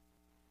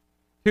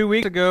2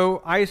 weeks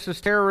ago, ISIS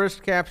terrorists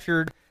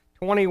captured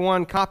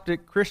 21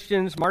 Coptic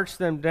Christians, marched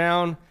them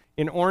down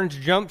in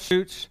orange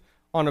jumpsuits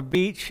on a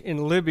beach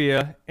in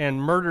Libya,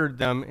 and murdered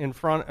them in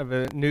front of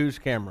a news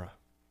camera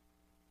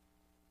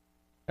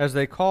as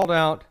they called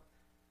out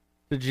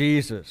to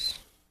Jesus.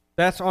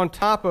 That's on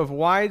top of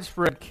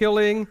widespread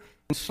killing,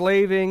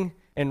 enslaving,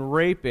 and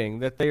raping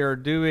that they are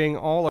doing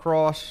all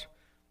across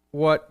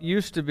what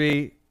used to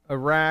be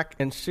Iraq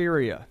and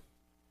Syria.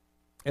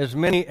 As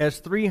many as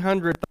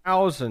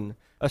 300,000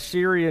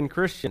 Assyrian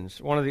Christians,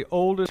 one of the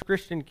oldest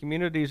Christian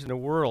communities in the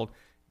world,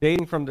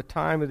 dating from the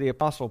time of the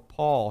Apostle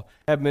Paul,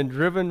 have been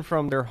driven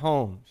from their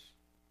homes.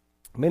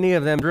 Many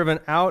of them driven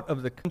out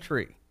of the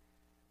country.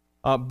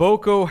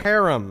 Boko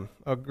Haram,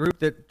 a group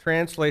that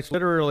translates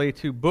literally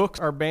to books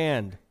are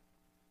banned,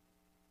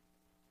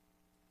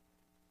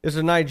 is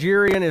a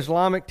Nigerian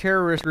Islamic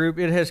terrorist group.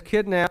 It has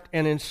kidnapped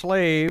and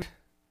enslaved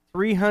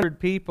 300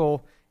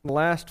 people in the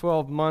last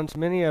 12 months,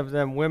 many of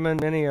them women,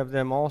 many of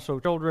them also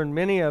children,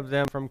 many of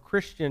them from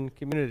Christian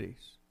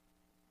communities.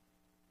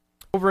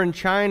 Over in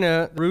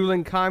China, the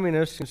ruling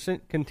communists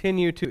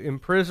continue to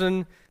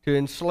imprison, to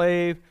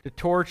enslave, to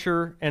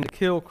torture, and to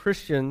kill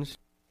Christians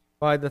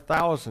by the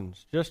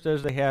thousands, just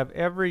as they have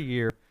every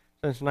year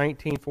since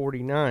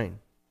 1949.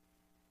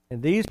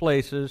 And these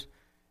places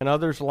and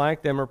others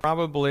like them are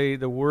probably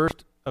the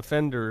worst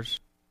offenders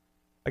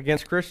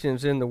against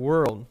Christians in the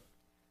world.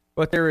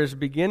 But there is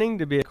beginning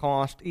to be a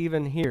cost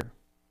even here.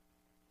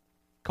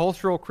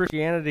 Cultural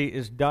Christianity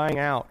is dying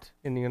out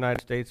in the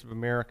United States of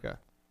America.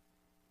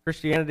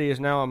 Christianity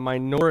is now a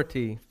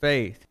minority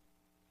faith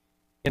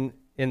in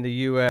the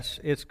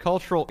U.S. Its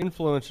cultural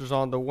influence is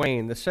on the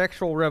wane. The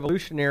sexual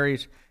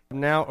revolutionaries have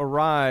now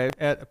arrived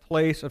at a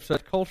place of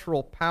such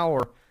cultural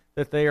power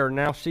that they are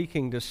now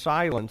seeking to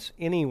silence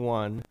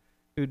anyone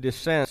who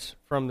dissents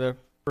from the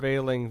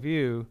prevailing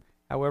view,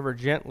 however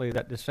gently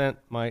that dissent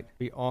might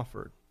be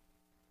offered.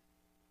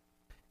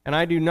 And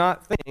I do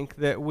not think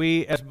that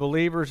we as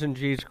believers in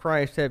Jesus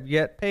Christ have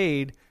yet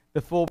paid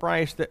the full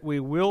price that we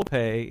will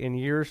pay in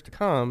years to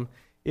come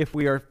if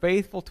we are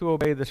faithful to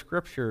obey the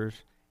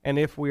Scriptures and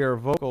if we are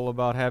vocal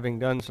about having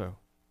done so.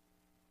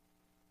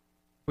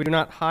 If we do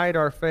not hide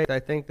our faith, I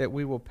think that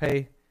we will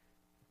pay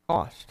the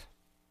cost.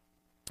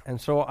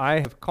 And so I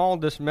have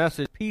called this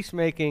message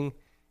Peacemaking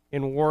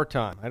in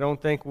Wartime. I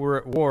don't think we're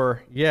at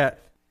war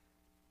yet,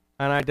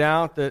 and I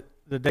doubt that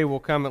the day will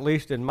come, at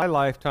least in my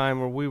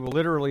lifetime, where we will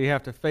literally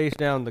have to face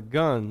down the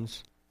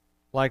guns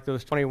like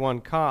those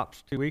 21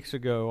 cops 2 weeks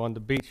ago on the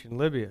beach in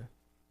Libya.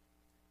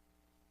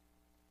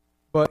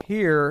 But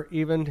here,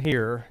 even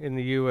here in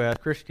the U.S.,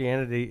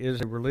 Christianity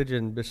is a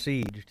religion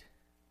besieged,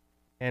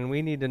 and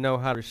we need to know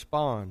how to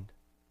respond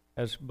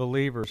as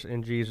believers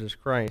in Jesus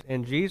Christ.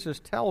 And Jesus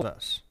tells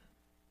us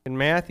in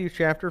Matthew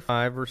chapter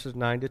 5, verses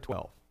 9 to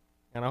 12.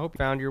 And I hope you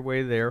found your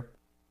way there.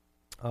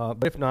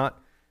 But if not,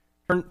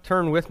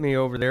 turn with me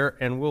over there,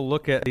 and we'll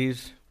look at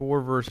these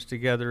 4 verses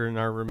together in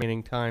our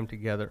remaining time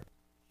together.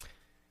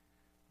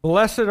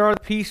 Blessed are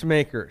the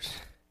peacemakers,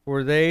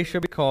 for they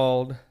shall be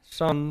called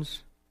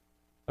sons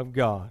of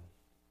God.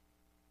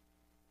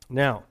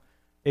 Now,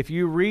 if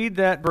you read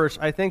that verse,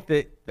 I think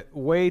the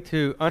way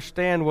to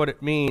understand what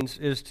it means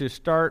is to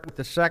start with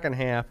the second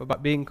half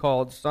about being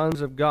called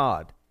sons of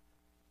God.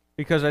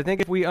 Because I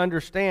think if we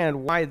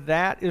understand why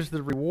that is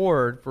the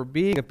reward for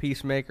being a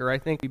peacemaker, I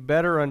think we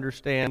better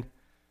understand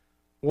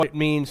what it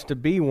means to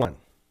be one.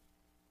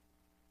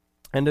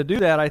 And to do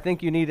that, I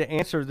think you need to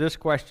answer this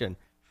question.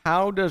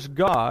 How does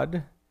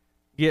God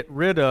get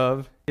rid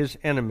of his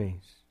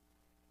enemies?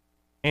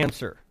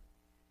 Answer.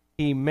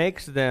 He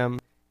makes them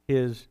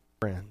his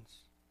friends.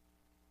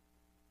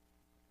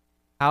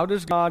 How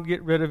does God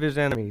get rid of his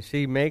enemies?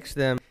 He makes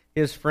them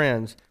his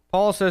friends.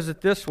 Paul says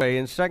it this way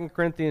in 2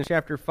 Corinthians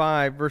chapter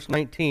 5, verse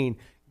 19.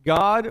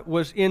 God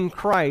was in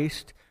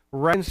Christ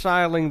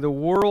reconciling the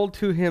world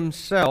to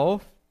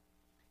himself,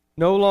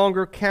 no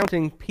longer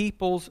counting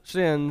people's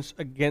sins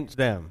against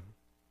them.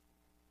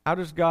 How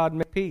does God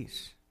make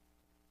peace?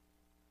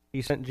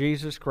 He sent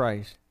Jesus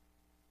Christ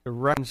to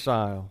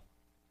reconcile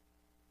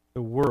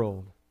the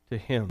world to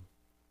him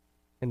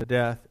in the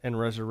death and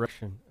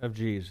resurrection of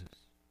Jesus.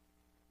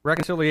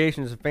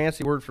 Reconciliation is a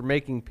fancy word for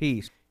making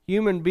peace.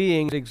 Human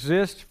beings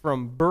exist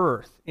from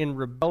birth in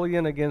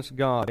rebellion against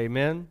God.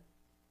 Amen?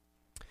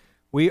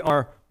 We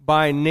are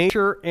by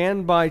nature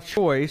and by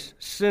choice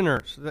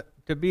sinners.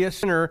 To be a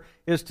sinner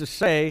is to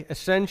say,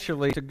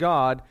 essentially, to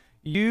God,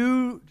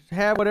 you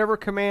have whatever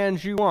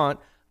commands you want.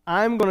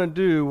 I'm going to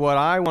do what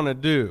I want to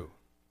do.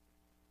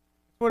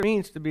 That's what it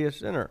means to be a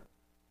sinner.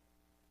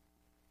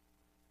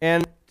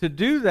 And to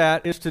do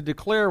that is to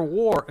declare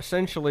war,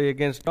 essentially,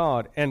 against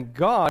God. And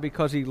God,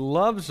 because he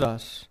loves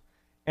us,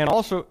 and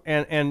also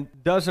and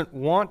doesn't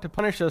want to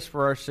punish us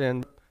for our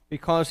sin,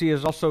 because he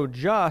is also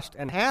just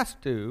and has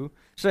to,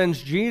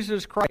 sends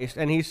Jesus Christ,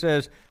 and he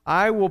says,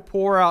 I will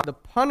pour out the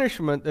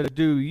punishment that is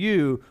due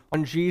you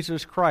on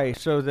Jesus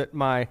Christ, so that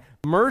my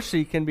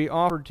mercy can be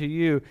offered to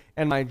you,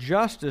 and my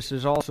justice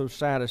is also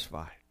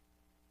satisfied.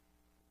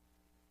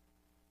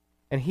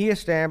 and He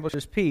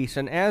establishes peace.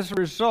 And as a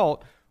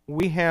result,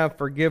 we have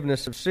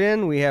forgiveness of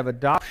sin, we have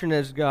adoption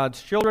as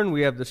God's children,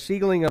 we have the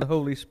sealing of the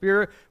Holy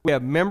Spirit, we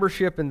have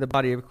membership in the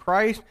body of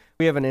Christ,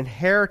 we have an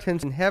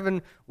inheritance in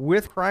heaven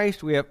with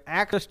Christ, we have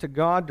access to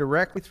God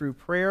directly through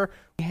prayer.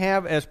 We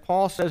have, as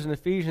Paul says in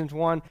Ephesians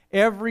 1,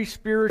 every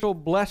spiritual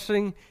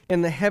blessing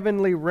in the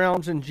heavenly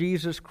realms in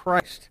Jesus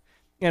Christ.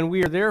 And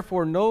we are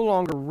therefore no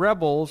longer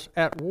rebels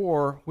at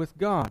war with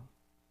God.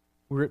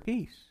 We're at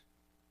peace.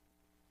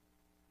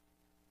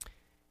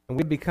 And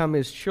we become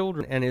His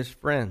children and His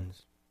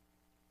friends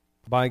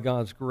by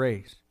God's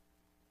grace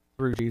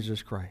through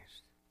Jesus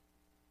Christ.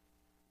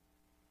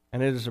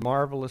 And it is a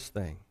marvelous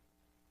thing.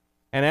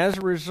 And as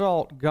a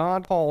result,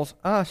 God calls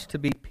us to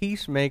be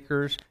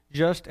peacemakers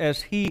just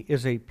as He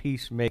is a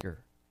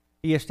peacemaker.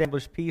 He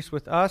established peace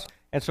with us,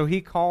 and so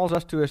He calls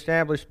us to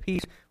establish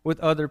peace with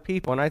other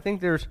people. And I think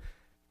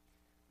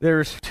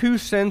there's two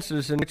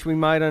senses in which we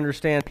might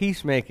understand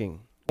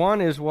peacemaking.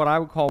 One is what I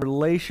would call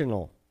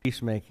relational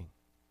peacemaking.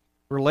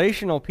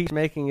 Relational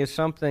peacemaking is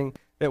something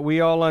that we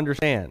all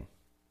understand.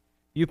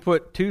 You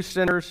put two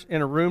sinners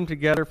in a room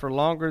together for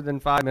longer than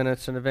 5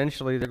 minutes, and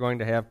eventually they're going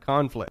to have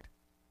conflict,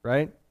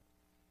 right?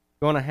 It's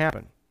going to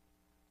happen.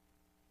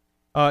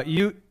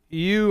 You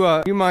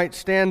might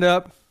stand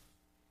up,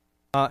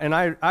 and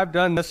I've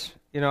done this.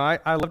 You know,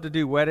 I love to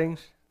do weddings.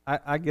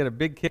 I get a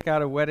big kick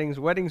out of weddings.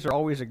 Weddings are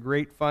always a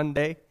great fun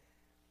day.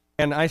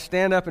 And I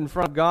stand up in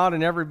front of God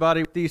and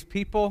everybody with these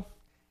people,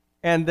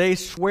 and they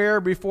swear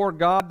before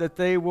God that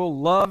they will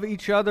love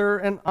each other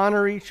and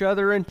honor each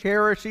other and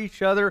cherish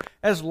each other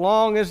as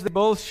long as they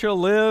both shall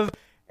live,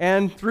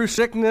 and through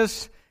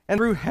sickness and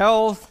through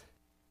health,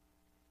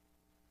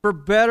 for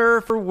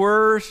better, for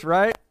worse,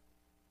 right?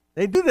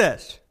 They do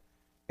this.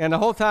 And the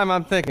whole time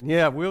I'm thinking,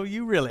 yeah, will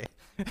you really?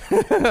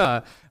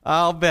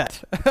 I'll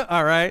bet.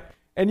 All right?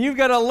 And you've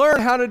got to learn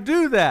how to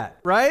do that,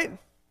 right?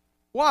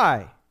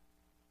 Why?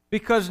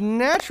 Because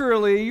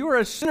naturally you're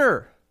a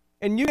sinner.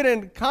 And you get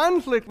in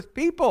conflict with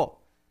people.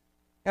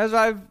 As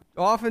I've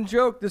often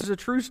joked, this is a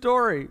true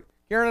story.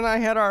 Karen and I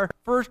had our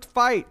first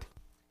fight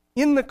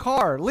in the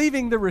car,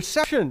 leaving the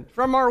reception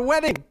from our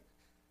wedding.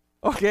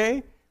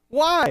 Okay?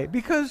 Why?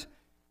 Because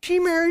she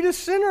married a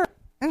sinner,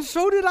 and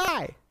so did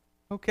I.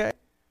 Okay?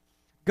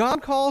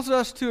 God calls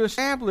us to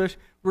establish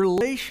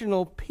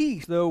relational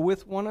peace, though,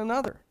 with one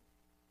another.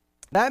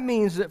 That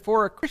means that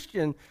for a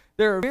Christian,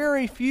 there are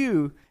very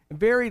few,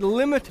 very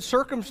limited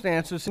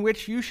circumstances in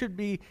which you should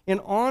be in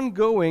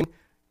ongoing,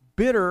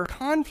 bitter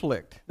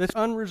conflict that's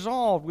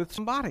unresolved with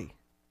somebody.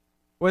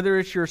 Whether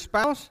it's your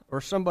spouse or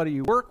somebody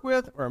you work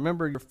with or a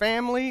member of your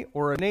family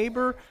or a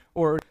neighbor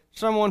or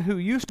someone who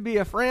used to be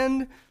a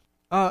friend,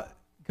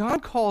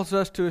 God calls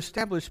us to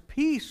establish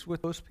peace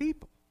with those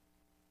people.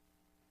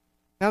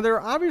 Now, there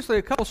are obviously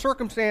a couple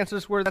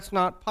circumstances where that's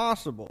not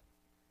possible.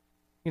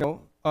 You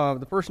know,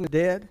 the person is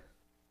dead.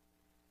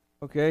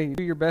 Okay, you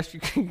do your best you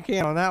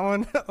can on that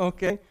one.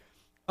 Okay.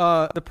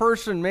 The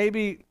person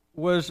maybe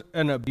was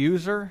an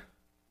abuser.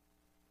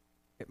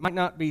 It might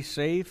not be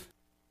safe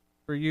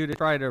for you to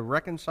try to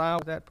reconcile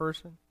with that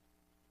person.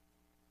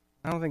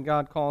 I don't think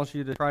God calls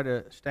you to try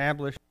to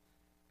establish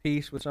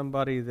peace with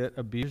somebody that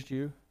abused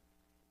you.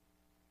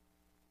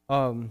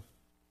 You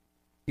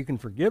can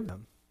forgive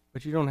them,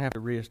 but you don't have to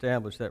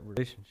reestablish that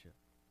relationship.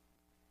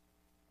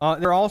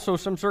 There are also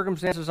some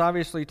circumstances,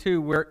 obviously,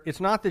 too, where it's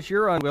not that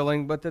you're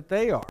unwilling, but that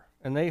they are,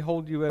 and they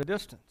hold you at a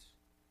distance.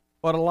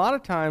 But a lot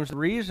of times, the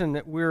reason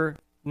that we're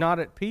not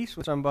at peace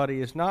with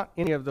somebody is not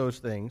any of those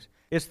things.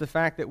 It's the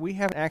fact that we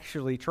haven't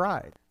actually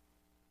tried.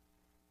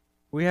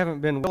 We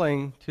haven't been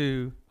willing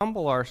to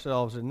humble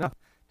ourselves enough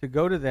to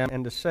go to them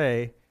and to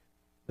say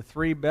the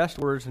three best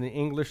words in the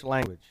English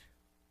language.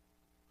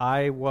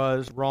 I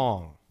was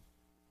wrong.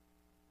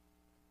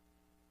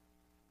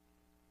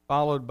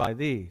 Followed by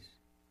these.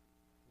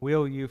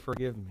 Will you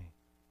forgive me?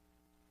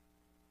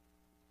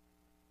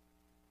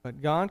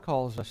 But God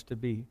calls us to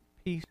be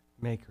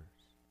peacemakers.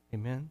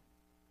 Amen?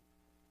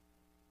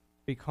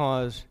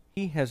 Because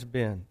He has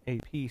been a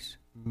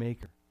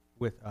peacemaker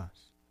with us.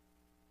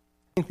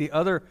 I think the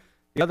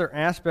other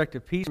aspect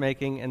of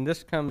peacemaking, and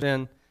this comes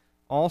in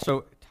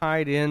also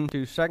tied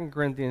into 2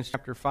 Corinthians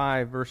chapter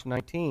 5, verse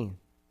 19.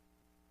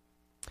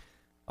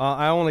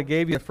 I only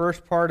gave you the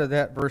first part of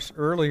that verse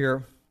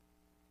earlier.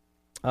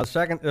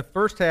 The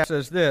first half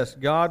says this: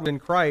 God in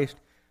Christ,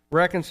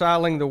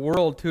 reconciling the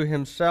world to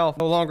Himself,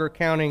 no longer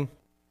counting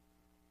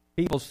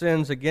people's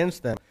sins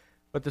against them.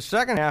 But the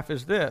second half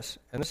is this,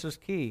 and this is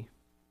key.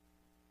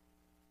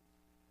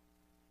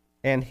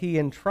 And He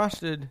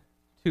entrusted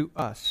to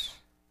us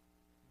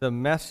the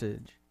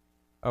message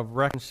of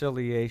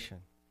reconciliation.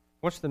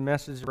 What's the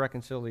message of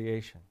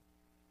reconciliation?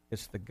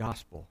 It's the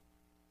gospel.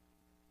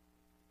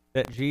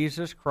 That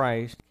Jesus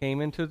Christ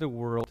came into the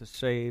world to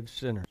save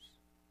sinners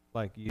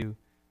like you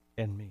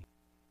and me.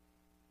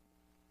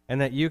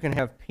 And that you can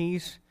have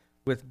peace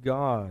with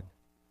God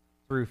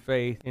through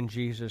faith in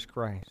Jesus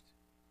Christ.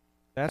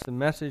 That's the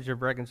message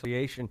of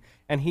reconciliation.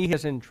 And He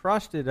has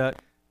entrusted it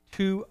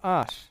to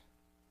us.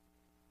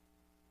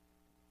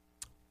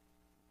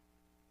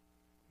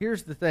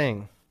 here's the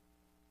thing.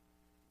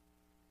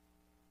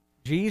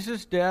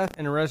 Jesus' death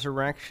and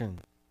resurrection,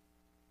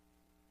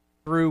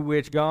 through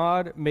which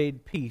God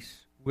made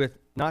peace with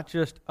not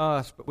just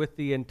us, but with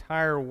the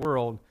entire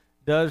world,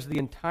 does the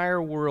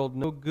entire world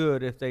no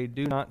good if they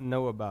do not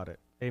know about it.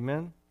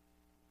 Amen?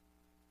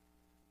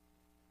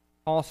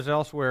 Paul says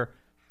elsewhere,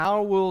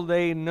 how will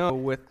they know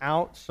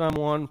without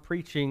someone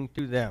preaching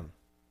to them?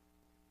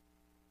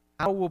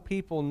 How will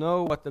people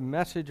know what the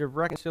message of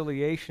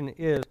reconciliation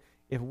is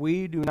if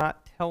we do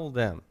not tell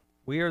them?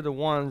 We are the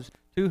ones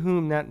to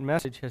whom that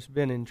message has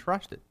been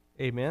entrusted.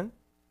 Amen?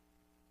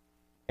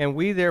 And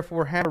we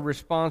therefore have a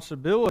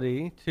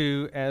responsibility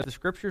to, as the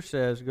Scripture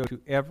says, go to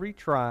every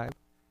tribe,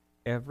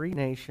 every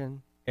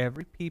nation,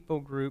 every people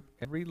group,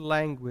 every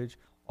language,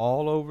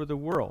 all over the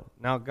world.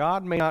 Now,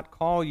 God may not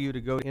call you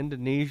to go to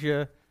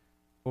Indonesia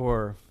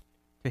or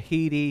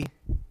Tahiti,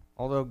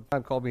 although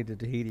God called me to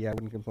Tahiti, I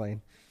wouldn't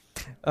complain.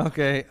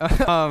 Okay,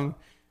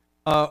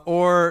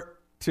 or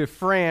to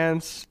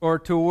France or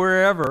to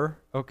wherever,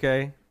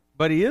 okay?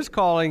 But He is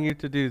calling you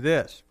to do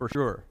this, for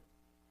sure.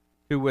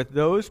 To, with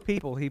those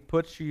people He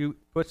puts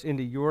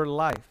into your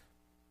life,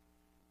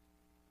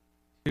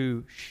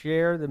 to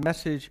share the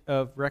message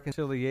of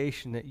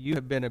reconciliation that you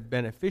have been a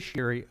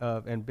beneficiary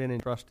of and been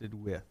entrusted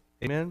with.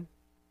 Amen?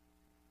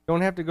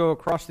 Don't have to go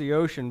across the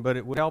ocean, but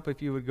it would help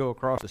if you would go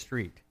across the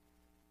street,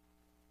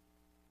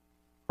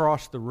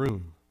 across the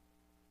room,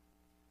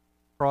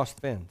 across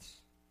the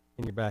fence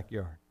in your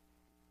backyard,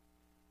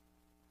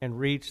 and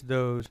reach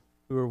those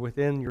who are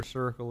within your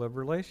circle of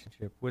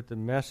relationship with the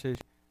message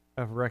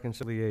of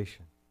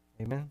reconciliation.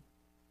 Amen?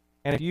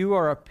 And if you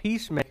are a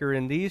peacemaker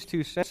in these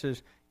two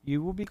senses,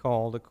 you will be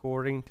called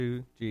according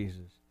to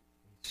Jesus,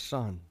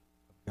 Son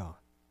of God.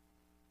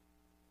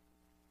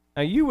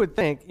 Now you would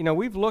think,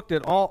 we've looked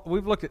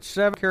at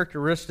 7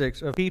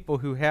 characteristics of people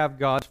who have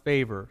God's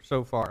favor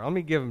so far. Let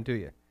me give them to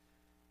you.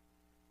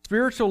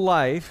 Spiritual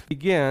life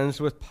begins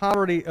with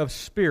poverty of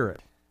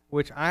spirit,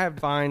 which I have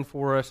defined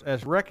for us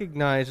as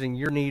recognizing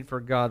your need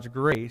for God's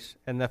grace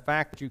and the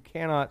fact that you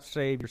cannot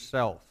save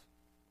yourself.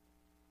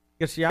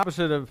 It's the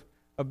opposite of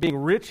being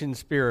rich in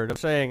spirit, of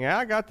saying,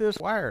 I got this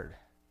wired.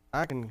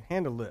 I can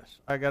handle this.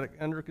 I got it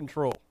under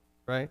control,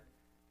 right?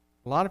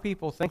 A lot of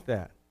people think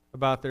that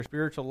about their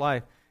spiritual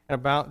life and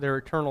about their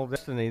eternal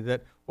destiny,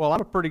 that, well,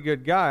 I'm a pretty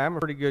good guy, I'm a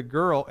pretty good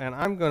girl, and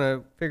I'm going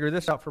to figure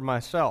this out for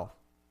myself.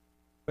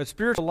 But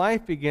spiritual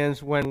life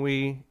begins when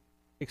we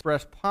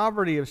express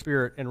poverty of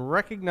spirit and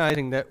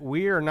recognizing that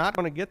we are not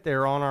going to get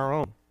there on our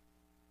own,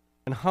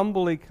 and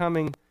humbly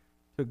coming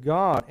to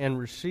God and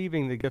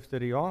receiving the gift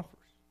that He offers.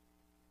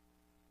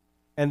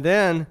 And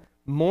then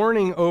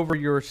mourning over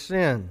your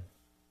sin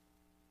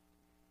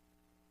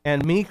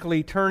and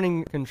meekly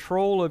turning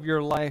control of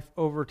your life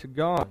over to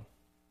God.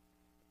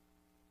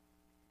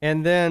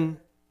 And then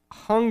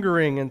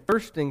hungering and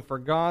thirsting for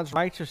God's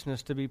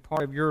righteousness to be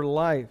part of your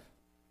life,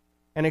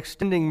 and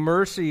extending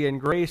mercy and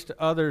grace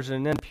to others,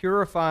 and then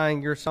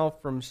purifying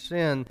yourself from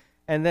sin,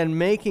 and then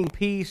making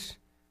peace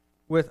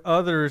with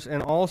others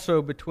and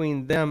also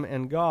between them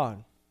and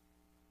God.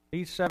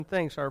 These 7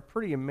 things are a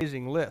pretty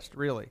amazing list,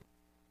 really.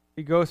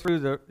 You go through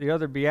the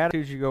other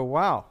Beatitudes, you go,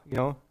 wow,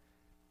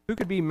 who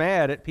could be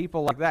mad at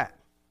people like that,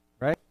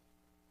 right?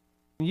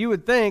 You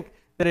would think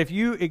that if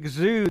you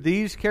exude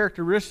these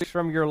characteristics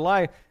from your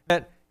life,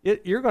 that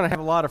you're going to have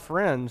a lot of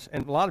friends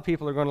and a lot of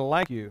people are going to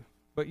like you,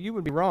 but you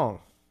would be wrong.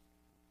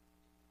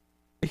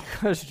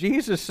 Because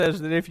Jesus says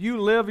that if you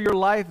live your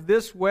life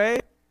this way,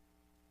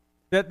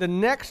 that the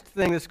next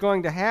thing that's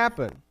going to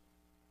happen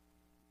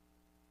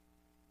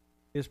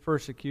is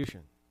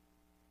persecution.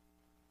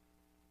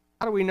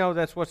 How do we know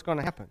that's what's going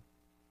to happen?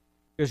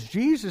 Because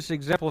Jesus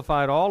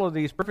exemplified all of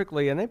these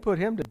perfectly, and they put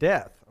Him to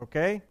death,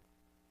 okay?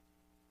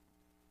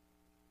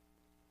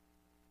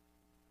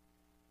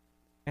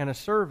 And a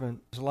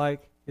servant is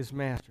like his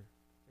master.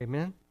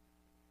 Amen?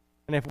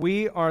 And if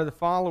we are the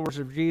followers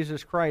of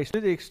Jesus Christ,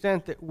 to the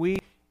extent that we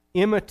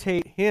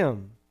imitate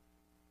Him,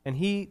 and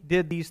He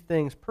did these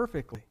things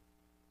perfectly,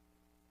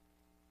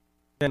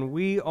 then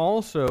we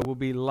also will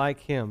be like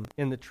Him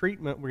in the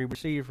treatment we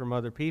receive from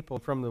other people,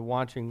 from the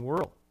watching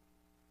world.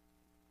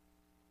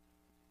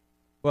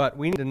 But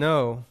we need to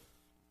know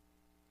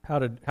how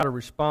to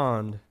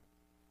respond,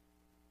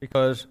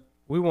 because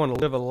we want to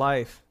live a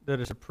life that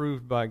is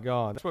approved by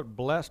God. That's what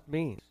blessed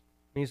means.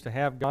 It means to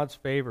have God's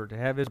favor, to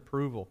have His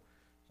approval.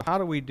 So how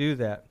do we do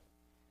that?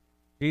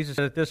 Jesus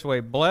said it this way,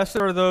 "Blessed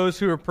are those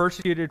who are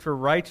persecuted for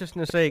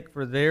righteousness' sake,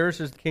 for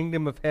theirs is the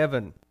kingdom of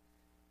heaven.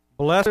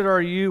 Blessed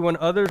are you when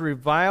others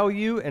revile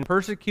you and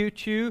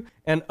persecute you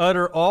and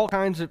utter all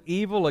kinds of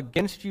evil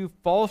against you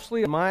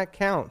falsely on my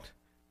account.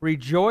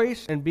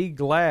 Rejoice and be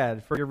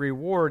glad, for your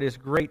reward is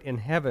great in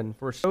heaven,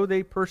 for so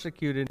they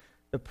persecuted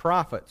the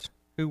prophets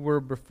who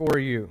were before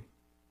you."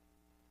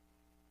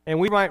 And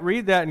we might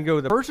read that and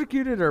go, the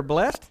persecuted are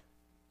blessed?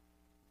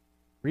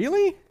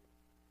 Really?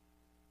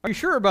 Are you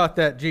sure about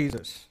that,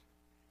 Jesus?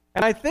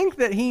 And I think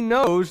that He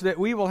knows that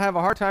we will have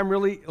a hard time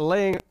really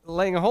laying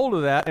a hold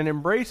of that and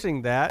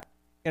embracing that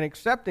and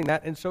accepting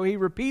that, and so He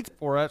repeats it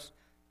for us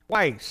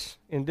twice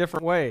in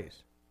different ways.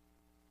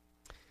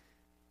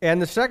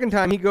 And the second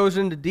time, he goes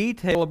into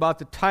detail about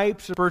the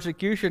types of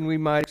persecution we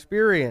might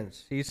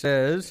experience. He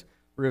says,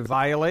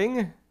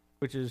 reviling,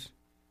 which is,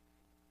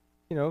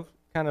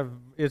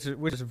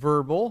 which is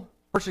verbal.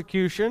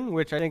 Persecution,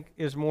 which I think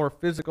is more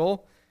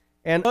physical.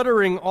 And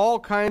uttering all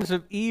kinds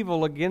of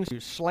evil against you,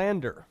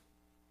 slander.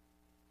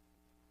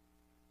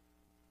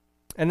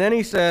 And then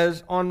he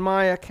says, on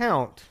my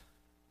account.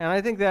 And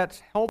I think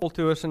that's helpful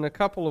to us in a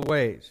couple of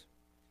ways.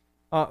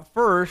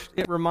 First,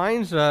 it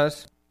reminds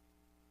us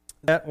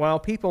that while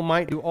people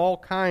might do all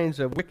kinds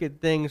of wicked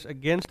things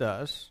against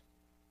us,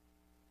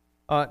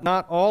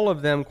 not all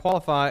of them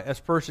qualify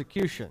as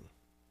persecution.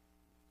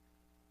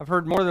 I've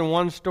heard more than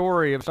one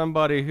story of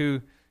somebody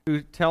who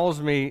tells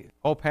me,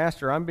 "Oh,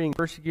 Pastor, I'm being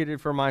persecuted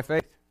for my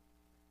faith.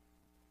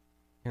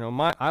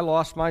 I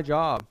lost my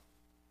job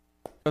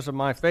because of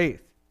my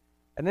faith."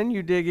 And then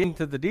you dig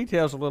into the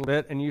details a little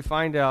bit, and you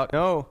find out,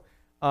 no,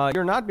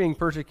 you're not being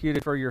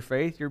persecuted for your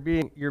faith.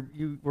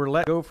 You were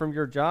let go from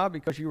your job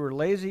because you were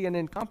lazy and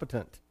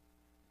incompetent.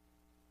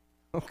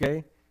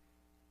 Okay.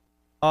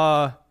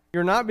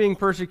 You're not being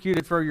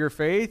persecuted for your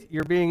faith.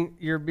 You're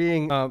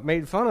being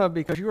made fun of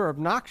because you are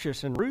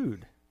obnoxious and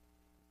rude.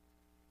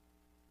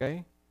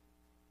 Okay.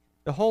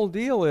 The whole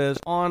deal is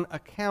on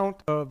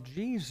account of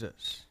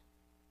Jesus,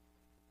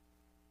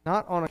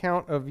 not on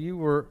account of you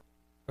were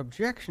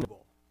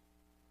objectionable,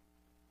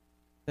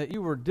 that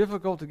you were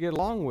difficult to get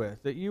along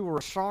with, that you were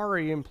a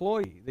sorry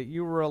employee, that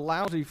you were a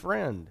lousy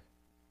friend.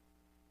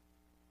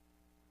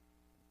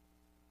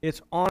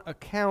 It's on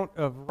account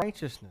of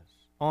righteousness,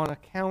 on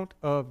account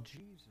of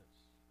Jesus.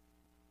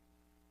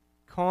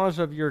 Because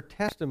of your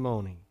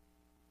testimony,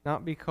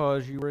 not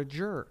because you were a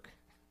jerk,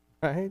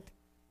 right?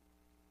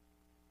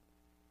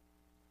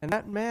 And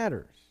that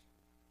matters.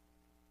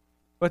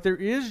 But there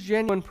is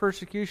genuine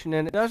persecution,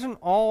 and it doesn't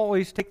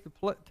always take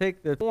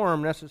the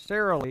form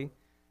necessarily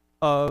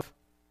of,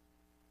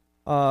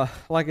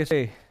 like I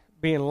say,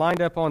 being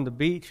lined up on the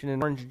beach in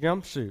an orange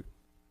jumpsuit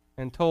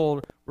and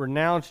told,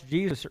 renounce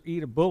Jesus or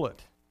eat a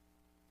bullet.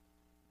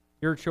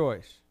 Your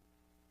choice.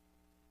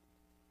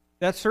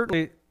 That's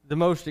certainly the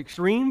most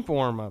extreme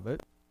form of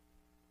it,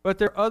 but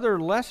there are other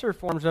lesser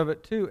forms of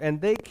it too,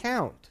 and they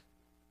count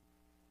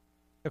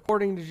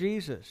according to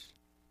Jesus.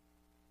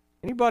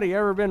 Anybody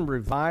ever been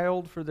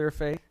reviled for their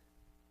faith?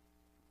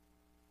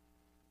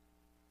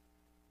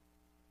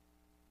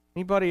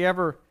 Anybody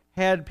ever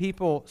had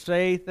people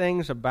say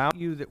things about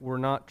you that were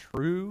not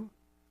true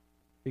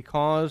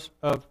because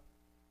of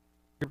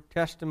your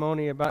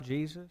testimony about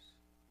Jesus?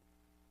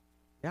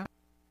 Yeah,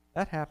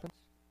 that happens.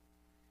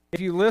 If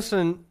you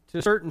listen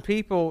to certain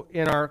people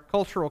in our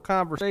cultural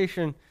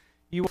conversation,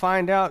 you will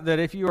find out that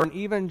if you are an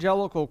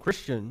evangelical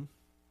Christian,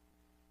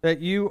 that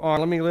you are,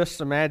 let me list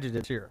some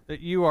adjectives here,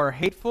 that you are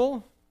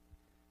hateful,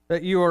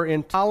 that you are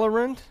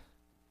intolerant,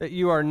 that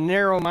you are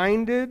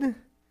narrow-minded,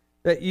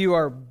 that you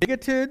are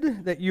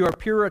bigoted, that you are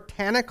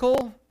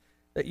puritanical,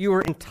 that you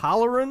are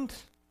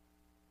intolerant,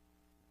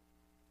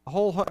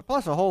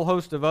 plus a whole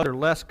host of other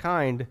less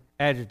kind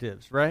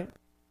adjectives, right?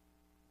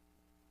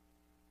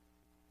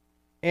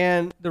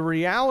 And the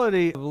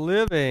reality of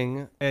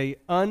living an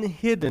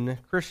unhidden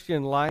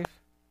Christian life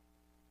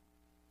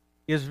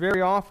is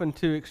very often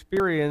to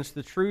experience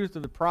the truth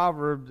of the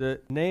proverb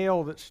that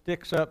nail that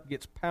sticks up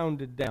gets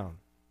pounded down.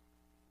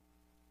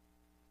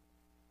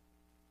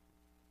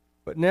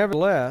 But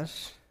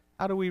nevertheless,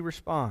 how do we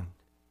respond?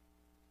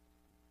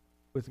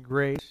 With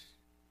grace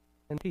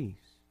and peace.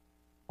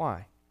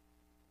 Why?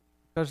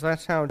 Because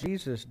that's how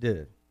Jesus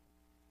did.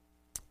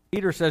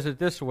 Peter says it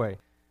this way,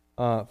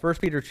 1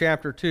 Peter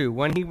chapter 2,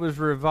 when he was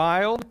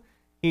reviled,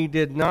 he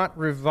did not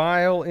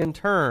revile in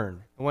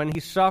turn. When he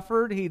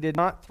suffered, he did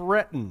not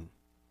threaten.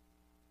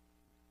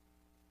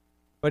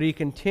 But he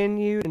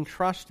continued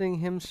entrusting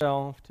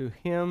himself to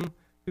him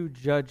who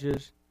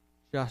judges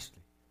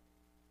justly.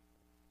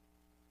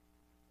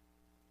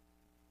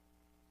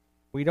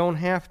 We don't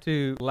have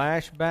to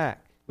lash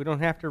back. We don't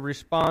have to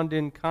respond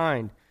in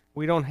kind.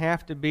 We don't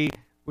have to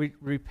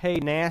repay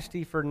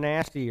nasty for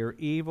nasty or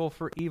evil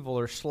for evil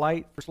or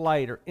slight for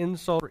slight or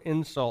insult for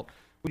insult.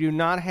 We do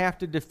not have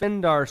to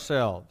defend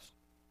ourselves.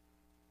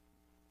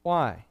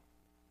 Why?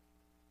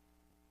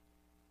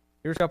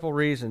 Here's a couple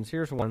reasons.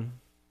 Here's one.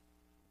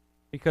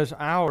 Because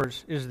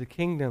ours is the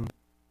kingdom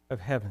of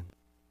heaven.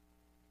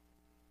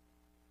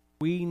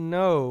 We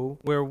know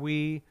where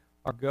we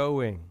are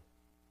going.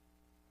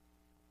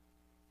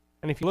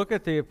 And if you look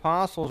at the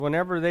apostles,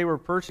 whenever they were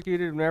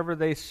persecuted, whenever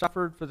they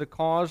suffered for the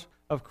cause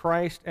of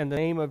Christ and the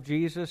name of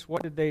Jesus,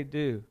 what did they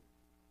do?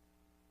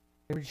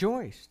 They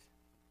rejoiced.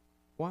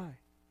 Why?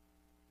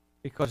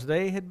 Because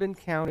they had been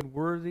counted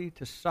worthy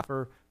to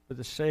suffer for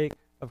the sake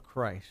of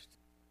Christ.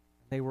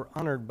 They were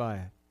honored by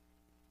it.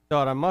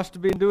 Thought, I must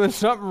have been doing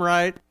something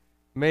right.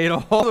 Made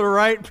all the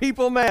right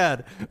people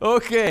mad.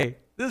 Okay,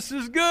 this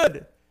is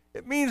good.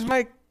 It means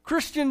my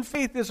Christian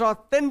faith is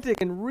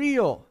authentic and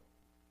real.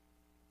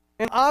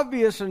 And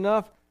obvious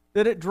enough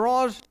that it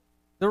draws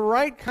the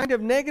right kind of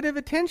negative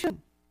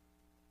attention.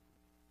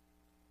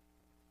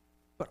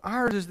 but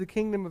ours is the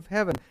kingdom of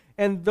heaven.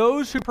 And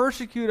those who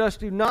persecute us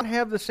do not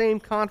have the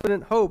same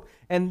confident hope,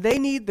 and they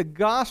need the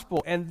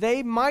gospel, and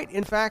they might,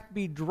 in fact,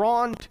 be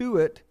drawn to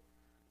it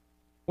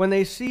when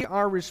they see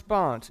our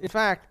response. In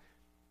fact,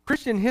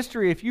 Christian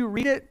history, if you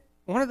read it,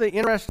 one of the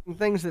interesting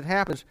things that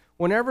happens,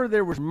 whenever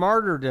there was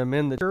martyrdom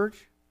in the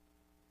church,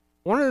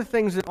 one of the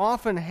things that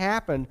often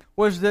happened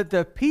was that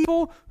the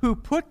people who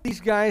put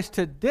these guys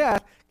to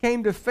death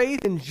came to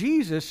faith in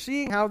Jesus,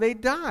 seeing how they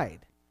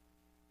died.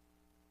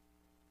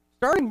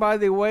 Starting, by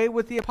the way,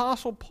 with the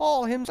Apostle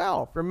Paul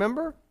himself.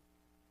 Remember?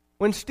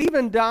 When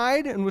Stephen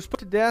died and was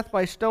put to death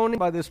by stoning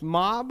by this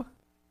mob,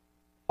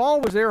 Paul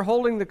was there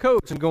holding the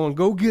coats and going,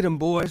 "Go get him,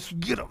 boys,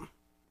 get him."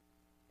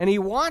 And he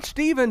watched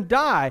Stephen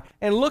die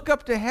and look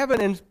up to heaven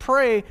and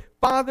pray,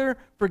 "Father,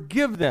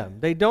 forgive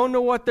them. They don't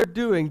know what they're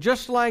doing,"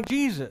 just like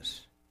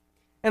Jesus.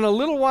 And a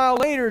little while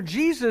later,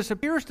 Jesus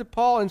appears to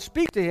Paul and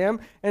speaks to him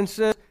and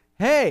says,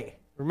 "Hey,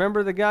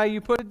 remember the guy you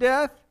put to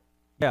death?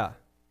 Yeah,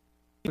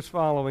 he was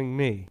following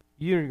me.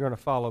 You're going to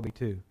follow me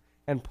too."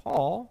 And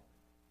Paul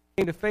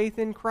came to faith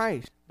in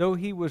Christ, though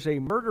he was a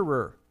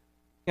murderer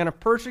and a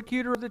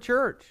persecutor of the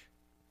church.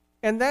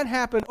 And that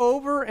happened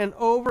over and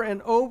over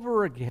and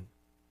over again,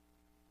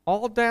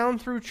 all down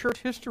through church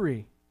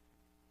history,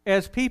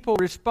 as people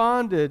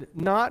responded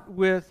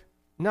they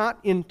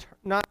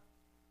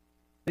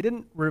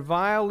didn't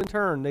revile in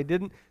turn, they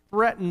didn't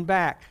threaten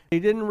back, they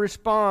didn't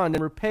respond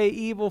and repay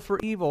evil for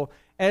evil.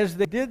 As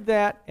they did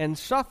that and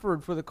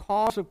suffered for the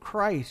cause of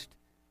Christ,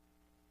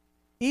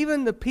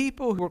 even the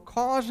people who were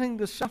causing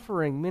the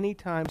suffering many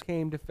times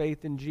came to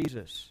faith in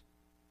Jesus.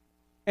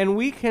 And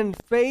we can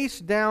face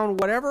down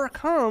whatever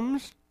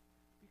comes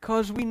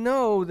because we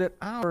know that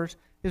ours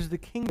is the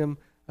kingdom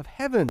of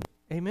heaven.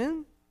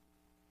 Amen?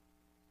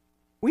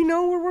 We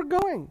know where we're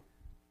going,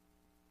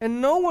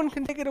 and no one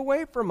can take it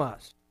away from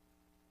us.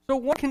 So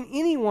what can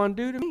anyone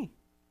do to me?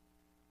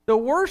 The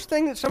worst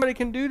thing that somebody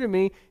can do to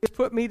me is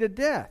put me to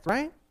death,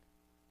 right?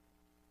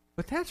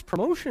 But that's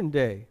promotion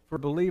day for a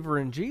believer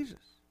in Jesus.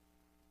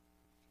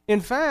 In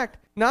fact,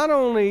 not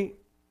only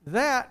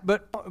that,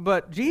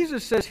 but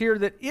Jesus says here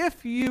that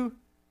if you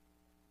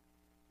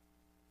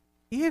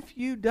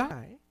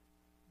die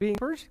being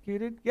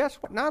persecuted, guess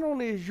what? Not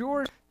only is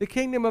yours the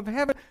kingdom of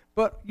heaven,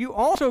 but you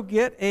also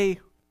get a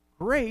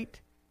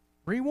great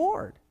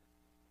reward.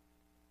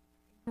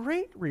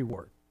 Great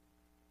reward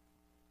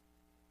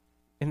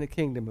in the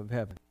kingdom of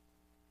heaven.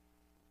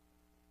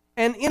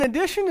 And in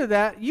addition to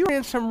that, you're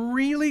in some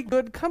really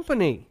good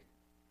company.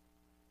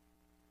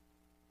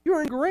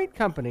 You're in great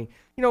company.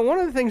 You know, one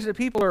of the things that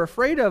people are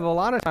afraid of a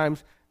lot of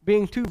times,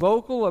 being too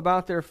vocal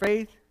about their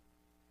faith,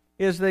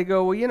 is they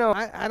go, "Well, you know,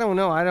 I don't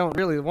know. I don't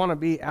really want to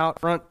be out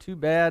front too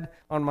bad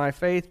on my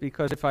faith,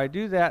 because if I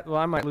do that, well,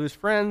 I might lose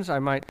friends. I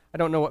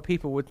don't know what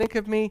people would think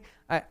of me.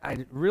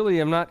 I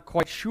really am not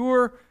quite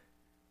sure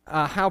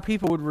how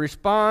people would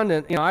respond,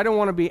 and, you know, I don't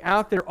want to be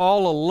out there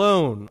all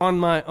alone on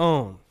my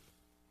own."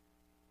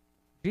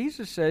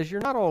 Jesus says you're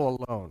not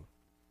all alone.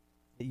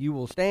 That you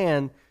will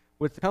stand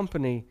with the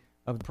company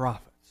of the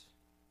prophets.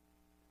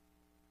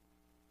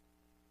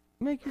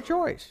 Make your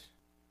choice.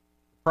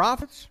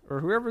 Prophets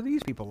or whoever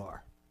these people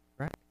are,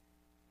 right?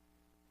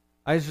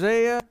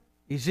 Isaiah,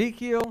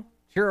 Ezekiel,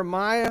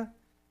 Jeremiah,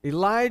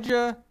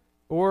 Elijah,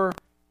 or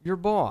your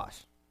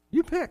boss.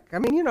 You pick. I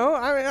mean, you know,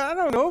 I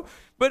don't know.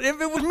 But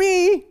if it was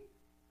me,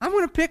 I'm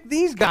going to pick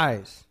these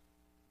guys.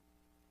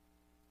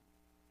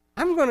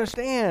 I'm going to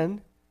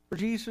stand for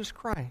Jesus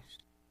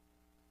Christ.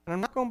 And I'm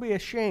not going to be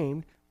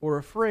ashamed or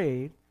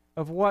afraid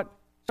of what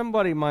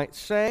somebody might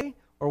say,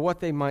 or what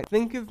they might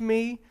think of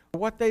me, or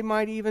what they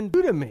might even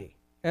do to me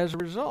as a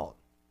result.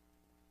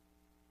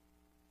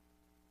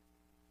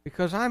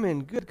 Because I'm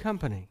in good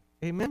company.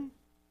 Amen?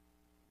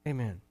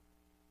 Amen.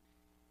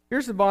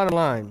 Here's the bottom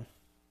line.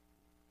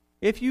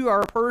 If you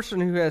are a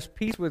person who has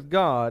peace with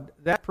God,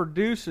 that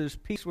produces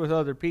peace with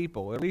other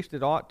people. At least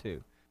it ought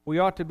to. We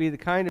ought to be the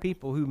kind of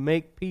people who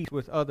make peace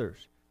with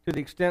others to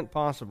the extent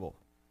possible.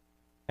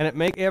 And it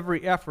make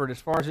every effort, as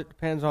far as it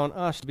depends on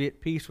us, to be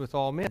at peace with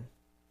all men.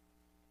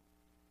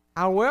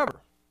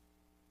 However,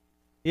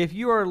 if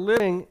you are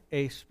living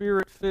a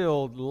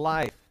Spirit-filled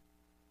life,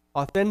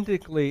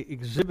 authentically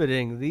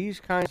exhibiting these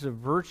kinds of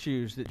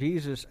virtues that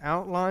Jesus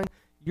outlined,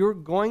 you're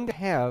going to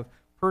have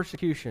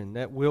persecution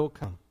that will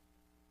come.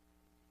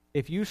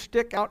 If you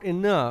stick out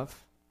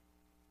enough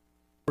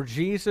for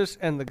Jesus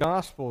and the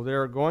gospel,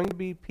 there are going to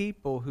be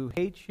people who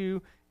hate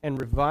you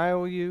and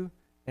revile you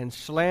and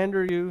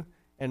slander you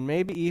and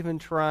maybe even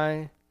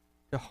try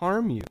to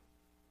harm you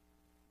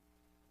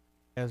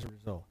as a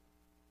result.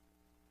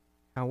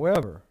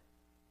 However,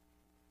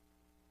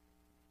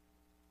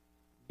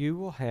 you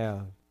will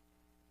have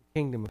the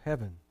kingdom of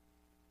heaven.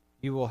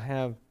 You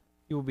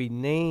will be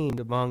named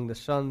among the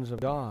sons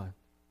of God.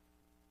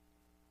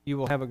 You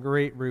will have a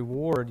great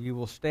reward. You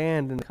will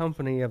stand in the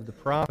company of the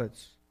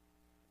prophets.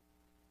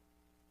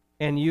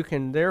 And you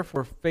can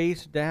therefore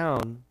face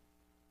down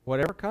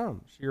whatever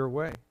comes your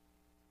way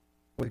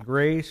with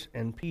grace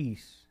and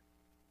peace,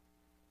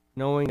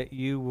 knowing that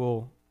you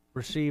will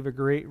receive a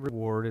great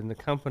reward in the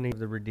company of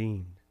the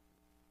redeemed.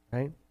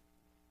 Right?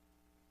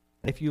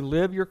 If you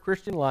live your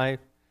Christian life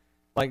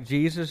like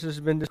Jesus has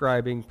been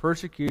describing,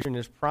 persecution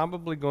is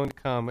probably going to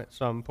come at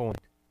some point.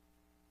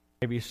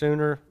 Maybe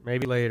sooner,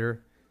 maybe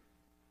later.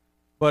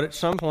 But at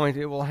some point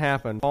it will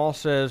happen. Paul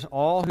says,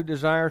 all who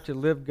desire to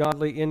live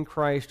godly in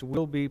Christ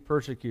will be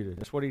persecuted.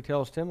 That's what he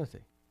tells Timothy.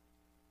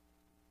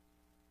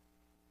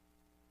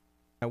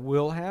 That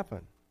will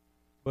happen.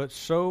 But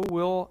so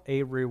will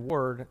a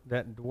reward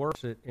that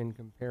dwarfs it in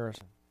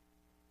comparison.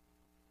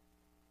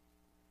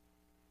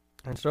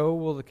 And so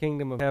will the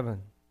kingdom of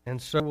heaven.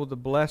 And so will the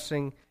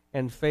blessing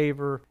and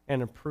favor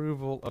and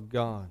approval of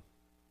God.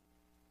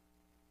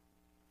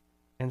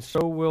 And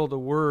so will the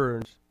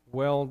words,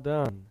 well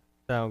done,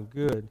 thou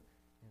good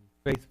and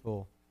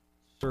faithful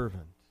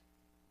servant.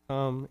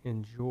 Come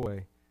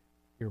enjoy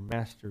your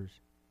master's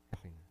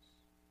happiness.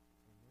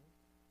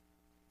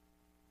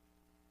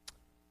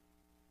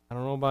 I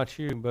don't know about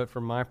you, but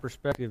from my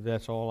perspective,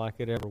 that's all I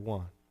could ever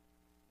want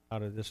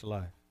out of this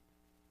life.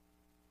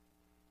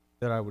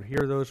 That I would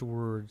hear those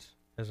words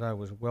as I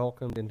was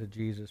welcomed into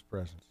Jesus'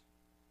 presence.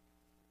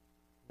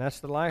 That's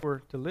the life we're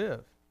to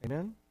live.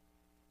 Amen?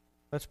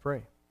 Let's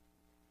pray.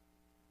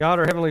 God,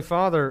 our Heavenly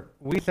Father,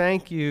 we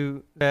thank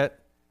you that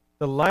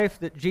the life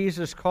that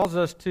Jesus calls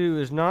us to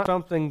is not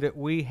something that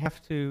we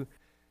have to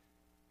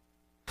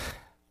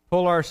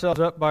pull ourselves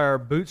up by our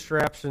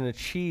bootstraps and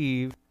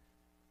achieve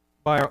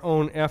by our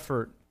own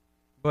effort,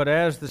 but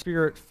as the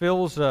Spirit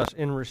fills us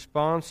in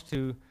response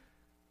to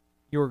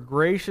your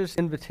gracious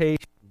invitation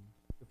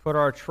to put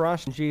our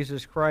trust in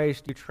Jesus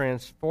Christ, you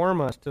transform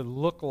us to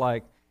look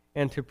like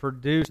and to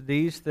produce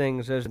these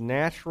things as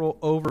natural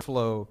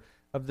overflow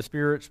of the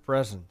Spirit's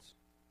presence.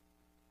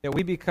 That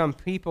we become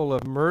people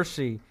of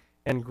mercy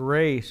and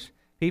grace,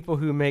 people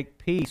who make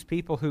peace,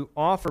 people who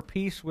offer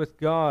peace with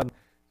God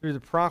through the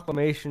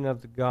proclamation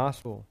of the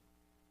gospel,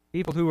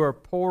 people who are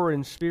poor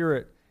in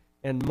spirit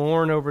and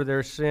mourn over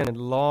their sin and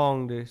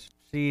long to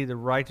see the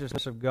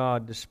righteousness of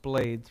God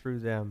displayed through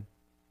them.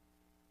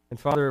 And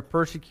Father, if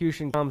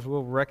persecution comes,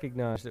 we'll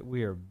recognize that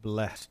we are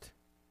blessed,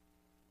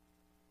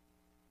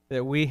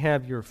 that we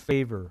have your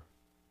favor,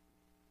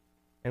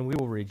 and we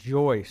will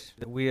rejoice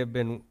that we have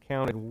been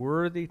counted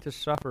worthy to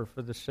suffer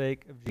for the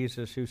sake of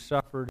Jesus, who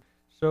suffered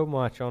so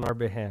much on our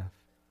behalf.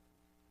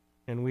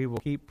 And we will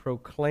keep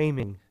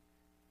proclaiming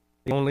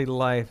the only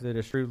life that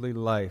is truly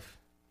life,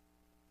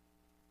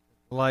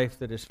 life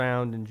that is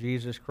found in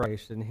Jesus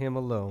Christ and Him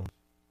alone.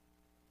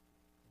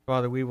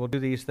 Father, we will do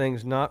these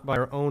things not by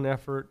our own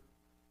effort,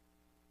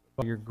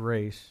 but by your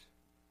grace,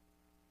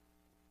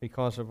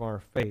 because of our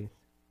faith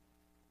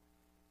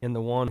in the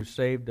one who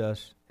saved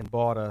us and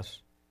bought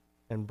us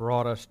and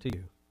brought us to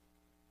you.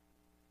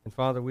 And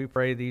Father, we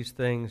pray these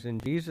things in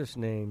Jesus'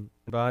 name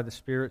and by the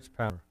Spirit's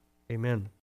power. Amen.